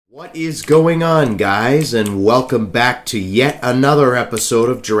What is going on, guys, and welcome back to yet another episode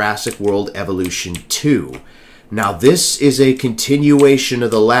of Jurassic World Evolution 2. Now, this is a continuation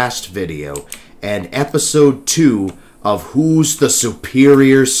of the last video, and episode 2 of Who's the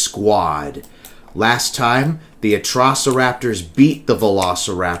Superior Squad. Last time, the Atrociraptors beat the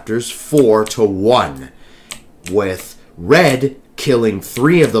Velociraptors 4-1, with Red killing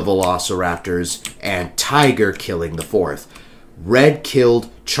 3 of the Velociraptors and Tiger killing the 4th. Red killed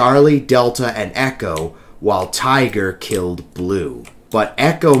Charlie, Delta, and Echo, while Tiger killed Blue. But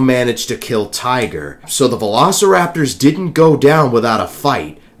Echo managed to kill Tiger, so the Velociraptors didn't go down without a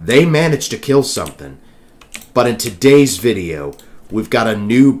fight. They managed to kill something. But in today's video, we've got a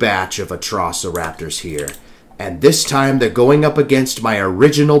new batch of Atrociraptors here. And this time they're going up against my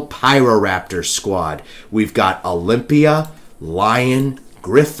original Pyroraptor squad. We've got Olympia, Lion,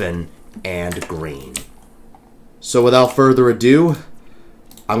 Griffin, and Green. So without further ado,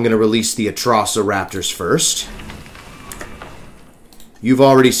 I'm going to release the Atrociraptors first. You've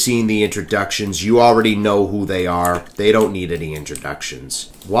already seen the introductions. You already know who they are. They don't need any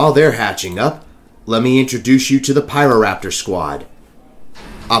introductions. While they're hatching up, let me introduce you to the Pyroraptor squad.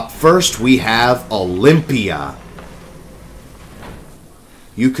 Up first, we have Olympia.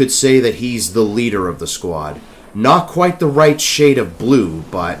 You could say that he's the leader of the squad. Not quite the right shade of blue,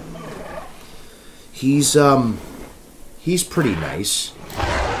 but he's pretty nice.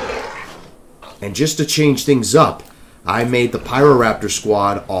 And just to change things up, I made the Pyroraptor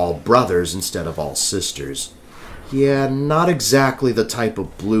squad all brothers instead of all sisters. Yeah, not exactly the type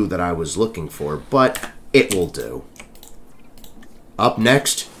of blue that I was looking for, but it will do. Up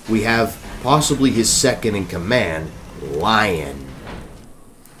next, we have possibly his second in command, Lion.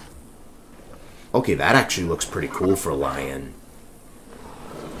 Okay, that actually looks pretty cool for Lion.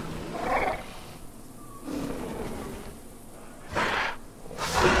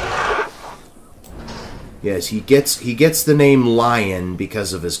 Yes, he gets the name Lion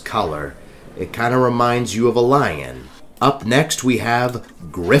because of his color. It kind of reminds you of a lion. Up next, we have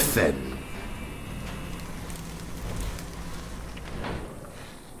Griffin.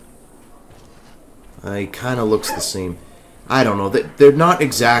 He kind of looks the same. I don't know. They're not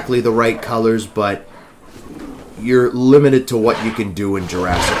exactly the right colors, but you're limited to what you can do in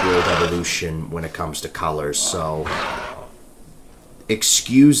Jurassic World Evolution when it comes to colors, so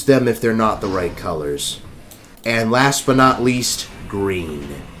excuse them if they're not the right colors. And last but not least, Green.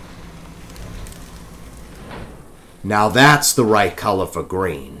 Now that's the right color for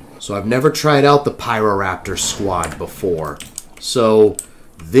Green. So I've never tried out the Pyroraptor squad before, so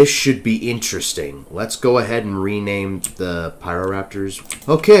this should be interesting. Let's go ahead and rename the Pyroraptors.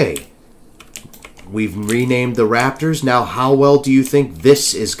 Okay, we've renamed the Raptors. Now how well do you think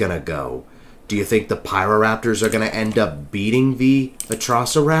this is gonna go? Do you think the Pyroraptors are gonna end up beating the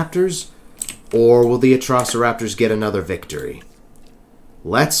Atrociraptors? Or will the Atrociraptors get another victory?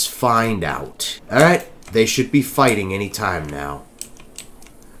 Let's find out. Alright, they should be fighting any time now.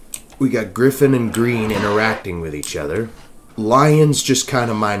 We got Griffin and Green interacting with each other. Lion's just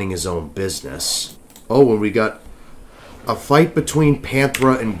kind of minding his own business. Oh, and we got a fight between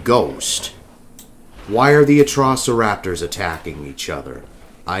Panthera and Ghost. Why are the Atrociraptors attacking each other?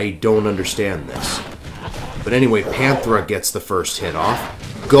 I don't understand this. But anyway, Panthera gets the first hit off.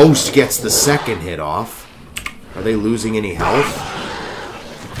 Ghost gets the second hit off. Are they losing any health?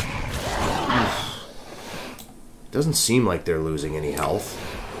 Doesn't seem like they're losing any health.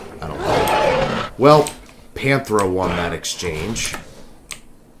 I don't know. Well, Panthera won that exchange.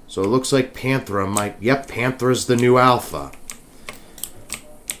 So it looks like Panthera might... Yep, Panthera's the new alpha.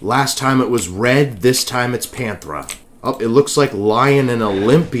 Last time it was Red, this time it's Panthera. Oh, it looks like Lion and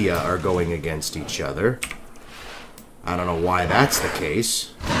Olympia are going against each other. I don't know why that's the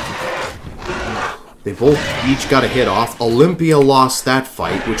case. They both each got a hit off. Olympia lost that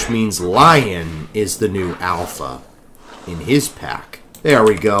fight, which means Lion is the new alpha in his pack. There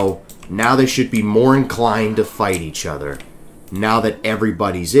we go. Now they should be more inclined to fight each other. Now that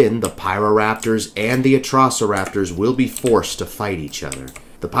everybody's in, the Pyroraptors and the Atrociraptors will be forced to fight each other.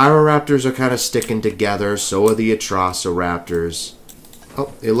 The Pyroraptors are kind of sticking together, so are the Atrociraptors.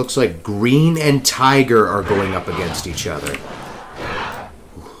 Oh, it looks like Green and Tiger are going up against each other.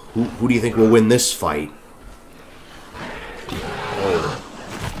 Who do you think will win this fight? Oh.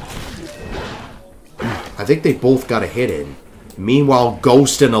 I think they both got a hit in. Meanwhile,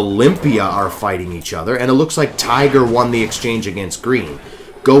 Ghost and Olympia are fighting each other, and it looks like Tiger won the exchange against Green.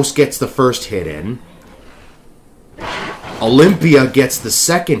 Ghost gets the first hit in. Olympia gets the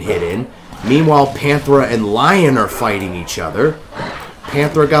second hit in. Meanwhile, Panthera and Lion are fighting each other.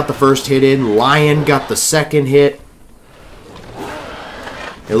 Panthera got the first hit in. Lion got the second hit.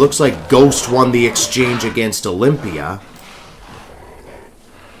 It looks like Ghost won the exchange against Olympia.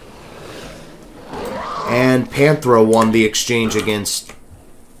 And Panthera won the exchange against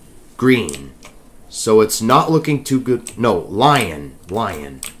Green. So it's not looking too good. No, Lion.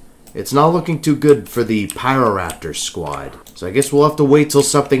 It's not looking too good for the Pyroraptor squad. So I guess we'll have to wait till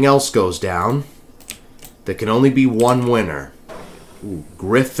something else goes down. There can only be one winner. Ooh,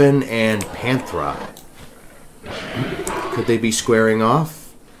 Griffin and Panthera. Could they be squaring off?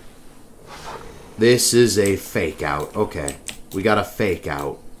 This is a fake out. Okay, we got a fake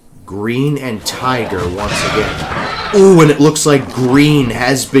out. Green and Tiger once again. Ooh, and it looks like Green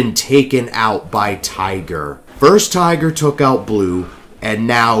has been taken out by Tiger. First Tiger took out Blue, and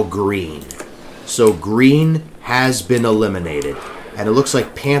now Green. So Green has been eliminated. And it looks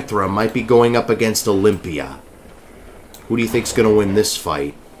like Panthera might be going up against Olympia. Who do you think's going to win this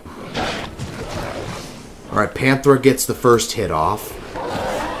fight? Alright, Panthera gets the first hit off.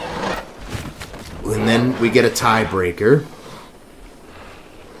 And then we get a tiebreaker.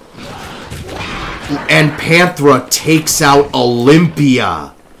 And Panthera takes out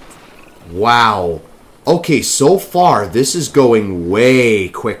Olympia. Wow. Okay, so far this is going way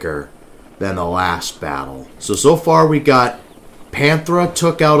quicker than the last battle. So far we got Panthera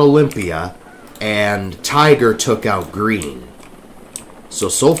took out Olympia and Tiger took out Green.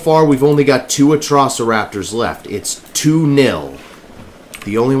 So far we've only got 2 Atrociraptors left. It's 2-0.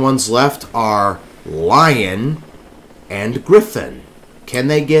 The only ones left are Lion and Griffin. Can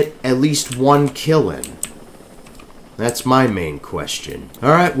they get at least 1 kill in? That's my main question.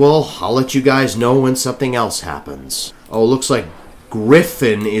 Alright, well, I'll let you guys know when something else happens. Oh, looks like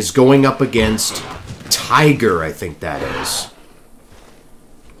Griffin is going up against Tiger, I think that is.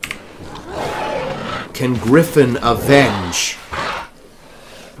 Can Griffin avenge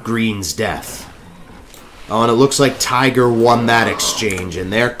Green's death? Oh, and it looks like Tiger won that exchange,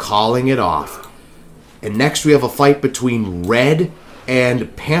 and they're calling it off. And next we have a fight between Red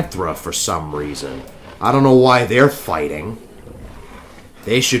and Panthera for some reason. I don't know why they're fighting.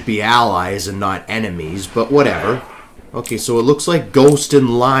 They should be allies and not enemies, but whatever. Okay, so it looks like Ghost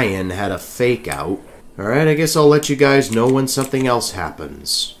and Lion had a fake out. Alright, I guess I'll let you guys know when something else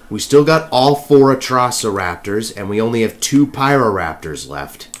happens. We still got all 4 Atrociraptors, and we only have 2 Pyroraptors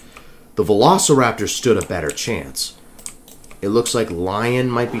left. The Velociraptor stood a better chance. It looks like Lion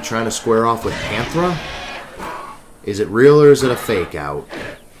might be trying to square off with Panthera. Is it real or is it a fake out?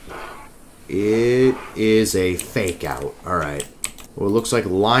 It is a fake out. Alright. Well, it looks like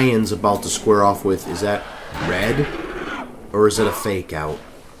Lion's about to square off with... Is that Red? Or is it a fake out?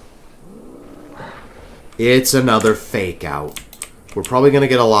 It's another fake out. We're probably going to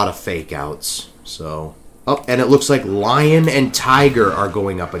get a lot of fake outs. So... Oh, and it looks like Lion and Tiger are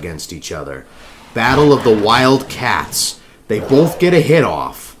going up against each other. Battle of the Wild Cats. They both get a hit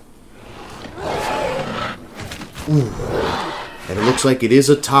off. Ooh. And it looks like it is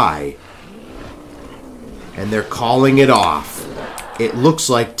a tie. And they're calling it off. It looks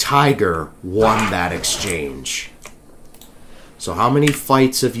like Tiger won that exchange. So how many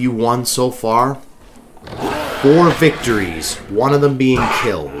fights have you won so far? 4 victories, one of them being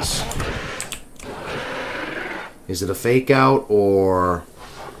kills. Is it a fake out or...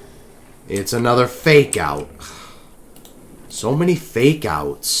 It's another fake out. So many fake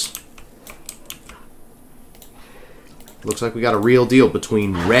outs. Looks like we got a real deal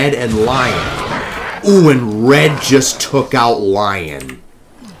between Red and Lion. Ooh, and Red just took out Lion.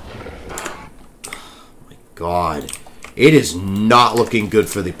 Oh my god. It is not looking good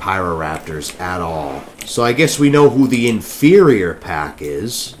for the Pyroraptors at all. So I guess we know who the inferior pack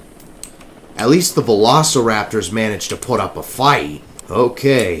is. At least the Velociraptors managed to put up a fight.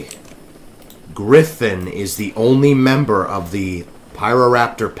 Okay. Griffin is the only member of the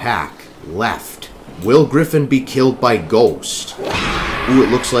Pyroraptor pack left. Will Griffin be killed by Ghost? Ooh, it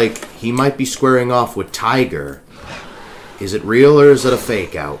looks like he might be squaring off with Tiger. Is it real or is it a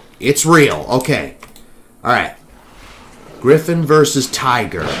fake out? It's real. Okay. Alright. Griffin versus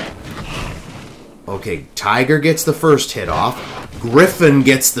Tiger. Okay, Tiger gets the first hit off. Griffin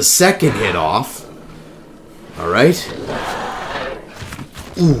gets the second hit off. Alright.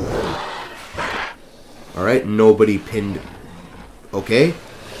 Ooh. Alright, nobody pinned... Okay.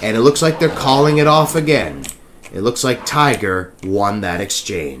 And it looks like they're calling it off again. It looks like Tiger won that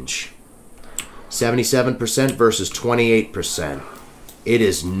exchange. 77% versus 28%. It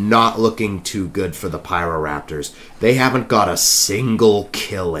is not looking too good for the Pyroraptors. They haven't got a single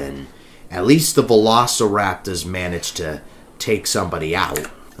kill in. At least the Velociraptors managed to take somebody out.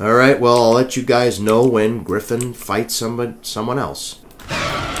 Alright, well, I'll let you guys know when Griffin fights someone else.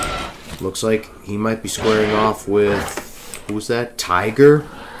 Looks like he might be squaring off with... Who's that? Tiger?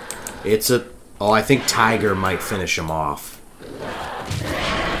 It's a... Oh, I think Tiger might finish him off.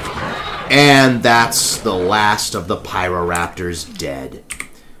 And that's the last of the Pyroraptors dead.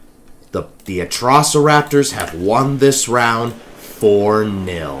 The Atrociraptors have won this round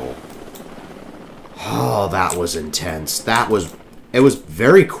 4-0. Oh, that was intense. It was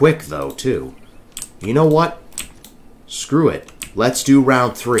very quick, though, too. You know what? Screw it. Let's do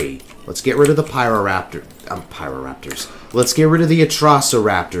round 3. Let's get rid of the Pyroraptors. Let's get rid of the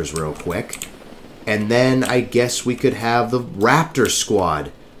Atrociraptors real quick. And then I guess we could have the Raptor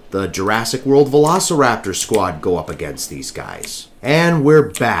squad, the Jurassic World Velociraptor squad, go up against these guys. And we're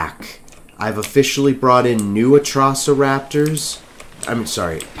back. I've officially brought in new Atrociraptors.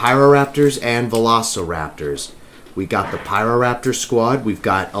 Pyroraptors and Velociraptors. We got the Pyroraptor squad. We've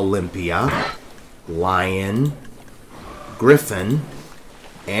got Olympia, Lion, Griffin,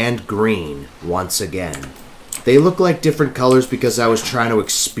 and Green once again. They look like different colors because I was trying to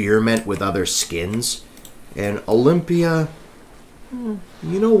experiment with other skins. And Olympia, you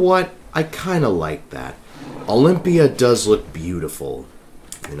know what? I kind of like that. Olympia does look beautiful,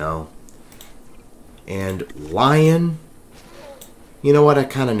 you know. And Lion, you know what? I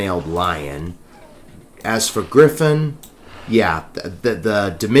kind of nailed Lion. As for Griffin, yeah,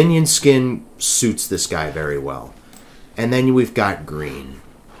 the Dominion skin suits this guy very well. And then we've got Green.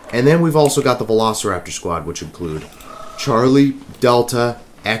 And then we've also got the Velociraptor squad, which include Charlie, Delta,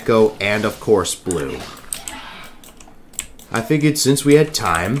 Echo, and of course Blue. I figured since we had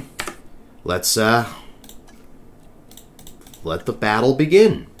time, let's let the battle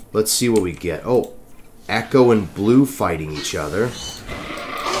begin. Let's see what we get. Oh, Echo and Blue fighting each other.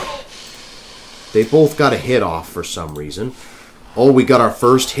 They both got a hit off for some reason. Oh, we got our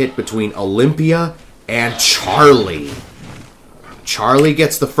first hit between Olympia and Charlie. Charlie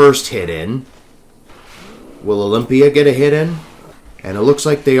gets the first hit in. Will Olympia get a hit in? And it looks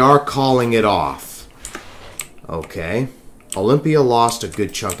like they are calling it off. Okay. Olympia lost a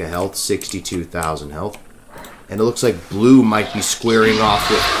good chunk of health, 62,000 health. And it looks like Blue might be squaring off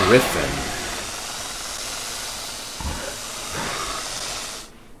with Griffin.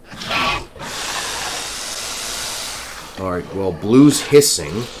 Alright, well, Blue's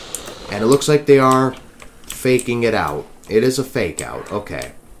hissing. And it looks like they are faking it out. It is a fake out.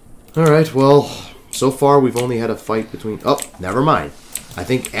 Okay. Alright, well, so far we've only had a fight between... Oh, never mind. I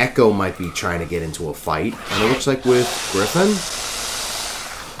think Echo might be trying to get into a fight. And it looks like with Griffin...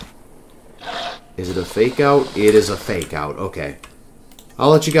 Is it a fake out? It is a fake out. Okay. I'll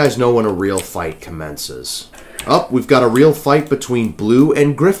let you guys know when a real fight commences. Oh, we've got a real fight between Blue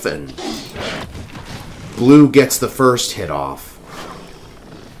and Griffin. Blue gets the first hit off.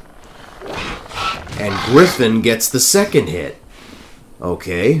 And Griffin gets the second hit.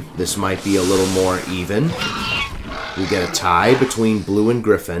 Okay, this might be a little more even. We get a tie between Blue and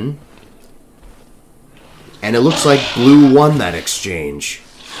Griffin. And it looks like Blue won that exchange.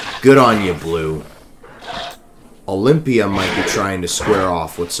 Good on you, Blue. Olympia might be trying to square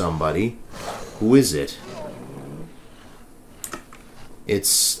off with somebody. Who is it?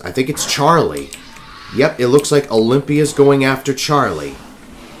 I think it's Charlie. Yep, it looks like Olympia's going after Charlie.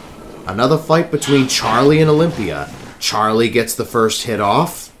 Another fight between Charlie and Olympia. Charlie gets the first hit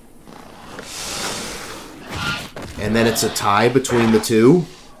off. And then it's a tie between the two.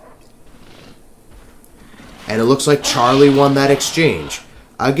 And it looks like Charlie won that exchange.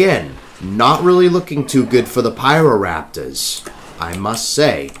 Again, not really looking too good for the Pyroraptors, I must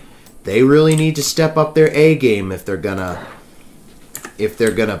say. They really need to step up their A game if they're gonna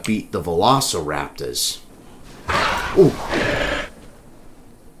beat the Velociraptors. Ooh.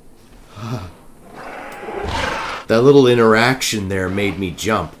 That little interaction there made me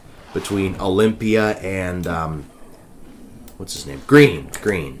jump between Olympia and what's his name? Green.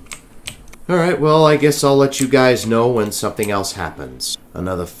 Alright, well, I guess I'll let you guys know when something else happens.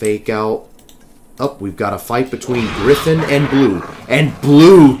 Another fake out. Oh, we've got a fight between Griffin and Blue. And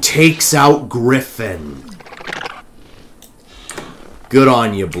Blue takes out Griffin. Good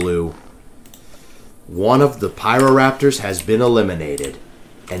on you, Blue. One of the Pyroraptors has been eliminated.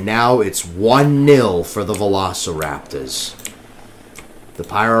 And now it's 1-0 for the Velociraptors. The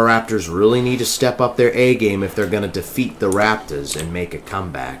Pyroraptors really need to step up their A game if they're going to defeat the Raptors and make a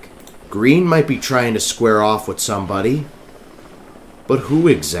comeback. Green might be trying to square off with somebody. But who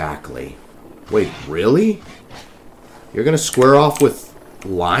exactly? Wait, really? You're going to square off with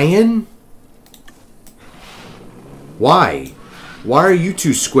Lion? Why? Why are you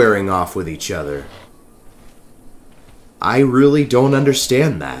two squaring off with each other? I really don't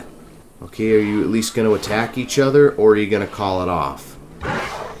understand that. Okay, are you at least going to attack each other, or are you going to call it off?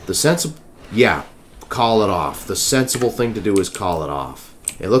 The sensible... Yeah, call it off. The sensible thing to do is call it off.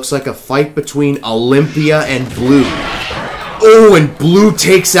 It looks like a fight between Olympia and Blue. Oh, and Blue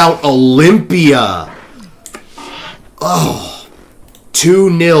takes out Olympia. Oh,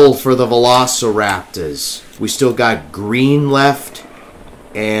 2-0 for the Velociraptors. We still got Green left,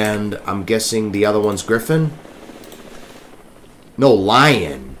 and I'm guessing the other one's Griffin? No,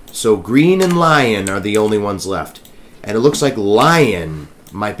 Lion. So Green and Lion are the only ones left. And it looks like Lion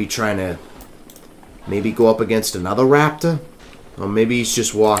might be trying to maybe go up against another raptor? Or maybe he's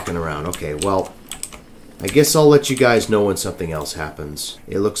just walking around. Okay, well, I guess I'll let you guys know when something else happens.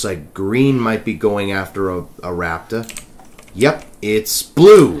 It looks like Green might be going after a raptor. Yep, it's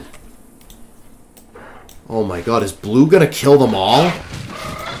Blue. Oh my god, is Blue gonna kill them all?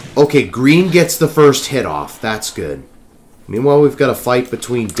 Okay, Green gets the first hit off. That's good. Meanwhile, we've got a fight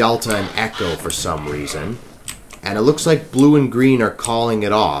between Delta and Echo for some reason. And it looks like Blue and Green are calling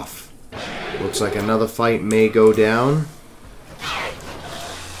it off. Looks like another fight may go down.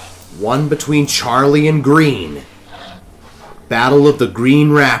 One between Charlie and Green. Battle of the Green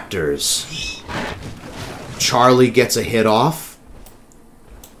Raptors. Charlie gets a hit off.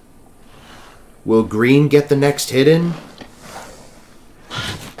 Will Green get the next hit in?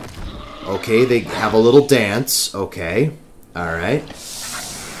 Okay, they have a little dance. Okay. Alright.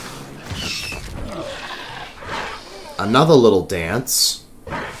 Another little dance.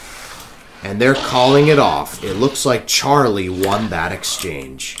 And they're calling it off. It looks like Charlie won that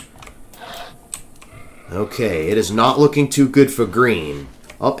exchange. Okay, it is not looking too good for Green.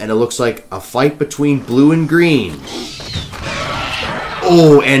 Oh, and it looks like a fight between Blue and Green.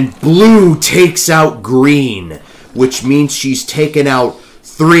 Oh, and Blue takes out Green, which means she's taken out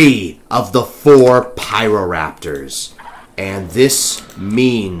 3 of the 4 Pyroraptors. And this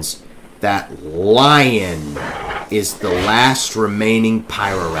means that Lion is the last remaining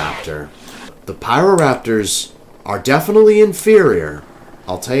Pyroraptor. The Pyroraptors are definitely inferior.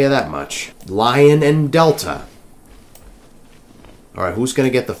 I'll tell you that much. Lion and Delta. Alright, who's going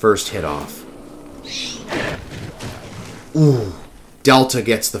to get the first hit off? Ooh, Delta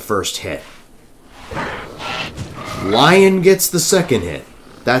gets the first hit. Lion gets the second hit.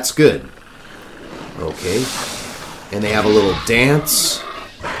 That's good. Okay. And they have a little dance.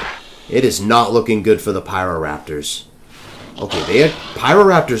 It is not looking good for the Pyroraptors. Okay,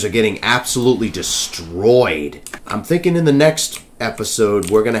 Pyroraptors are getting absolutely destroyed. I'm thinking in the next episode,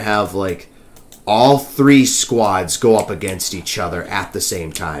 we're going to have, like, all 3 squads go up against each other at the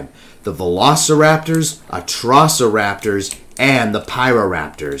same time. The Velociraptors, Atrociraptors, and the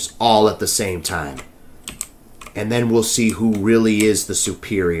Pyroraptors all at the same time. And then we'll see who really is the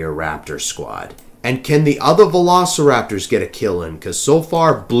superior raptor squad. And can the other Velociraptors get a kill in? Because so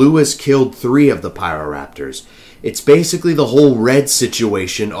far, Blue has killed 3 of the Pyroraptors. It's basically the whole red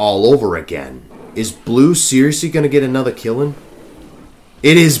situation all over again. Is Blue seriously going to get another kill in?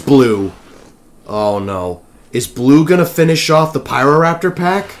 It is Blue. Oh no. Is Blue going to finish off the Pyroraptor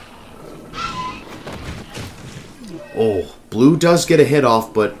pack? Oh, Blue does get a hit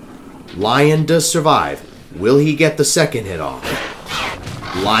off, but Lion does survive. Will he get the second hit off?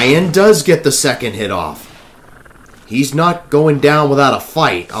 Lion does get the second hit off. He's not going down without a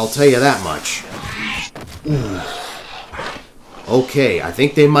fight, I'll tell you that much. Ooh. Okay, I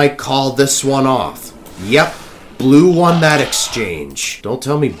think they might call this one off. Yep, Blue won that exchange. Don't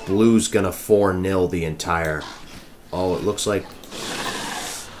tell me Blue's gonna 4-0 the entire... Oh, it looks like...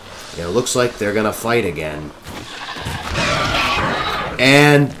 Yeah, it looks like they're gonna fight again.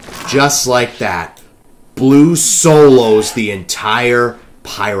 And just like that, Blue solos the entire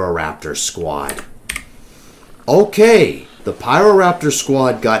Pyroraptor squad. Okay, the Pyroraptor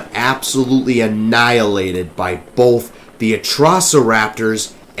squad got absolutely annihilated by both the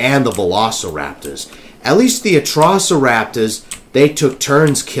Atrociraptors and the Velociraptors. At least the Atrociraptors, they took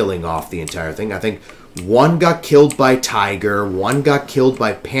turns killing off the entire thing. I think one got killed by Tiger, one got killed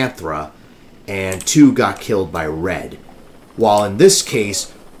by Panthera, and 2 got killed by Red. While in this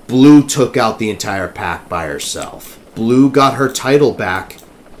case, Blue took out the entire pack by herself. Blue got her title back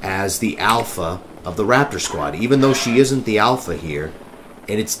as the alpha of the Raptor squad, even though she isn't the alpha here.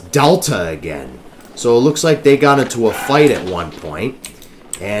 And it's Delta again. So it looks like they got into a fight at one point,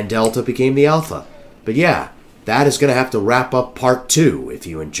 and Delta became the alpha. But yeah, that is going to have to wrap up part 2. If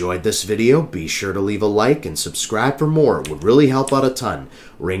you enjoyed this video, be sure to leave a like and subscribe for more. It would really help out a ton.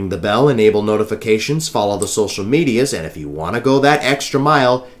 Ring the bell, enable notifications, follow the social medias, and if you want to go that extra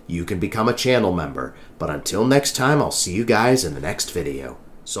mile, you can become a channel member. But until next time, I'll see you guys in the next video.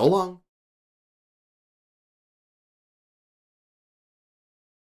 So long.